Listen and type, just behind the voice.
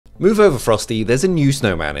Move over, Frosty, there's a new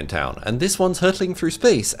snowman in town, and this one's hurtling through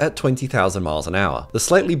space at 20,000 miles an hour. The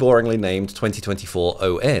slightly boringly named 2024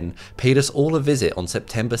 ON paid us all a visit on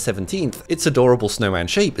September 17th. Its adorable snowman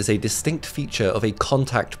shape is a distinct feature of a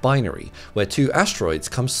contact binary, where two asteroids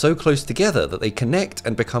come so close together that they connect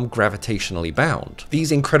and become gravitationally bound.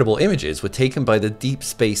 These incredible images were taken by the Deep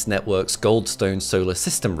Space Network's Goldstone Solar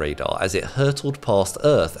System radar as it hurtled past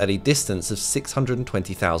Earth at a distance of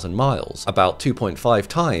 620,000 miles, about 2.5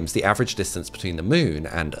 times the average distance between the Moon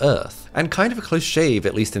and Earth, and kind of a close shave,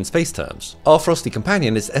 at least in space terms. Our frosty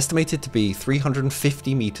companion is estimated to be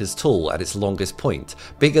 350 meters tall at its longest point,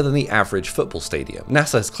 bigger than the average football stadium.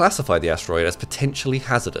 NASA has classified the asteroid as potentially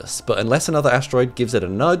hazardous, but unless another asteroid gives it a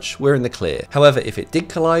nudge, we're in the clear. However, if it did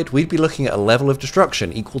collide, we'd be looking at a level of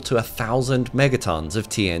destruction equal to 1,000 megatons of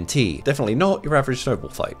TNT. Definitely not your average snowball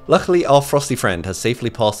fight. Luckily, our frosty friend has safely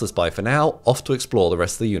passed us by for now, off to explore the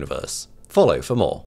rest of the universe. Follow for more.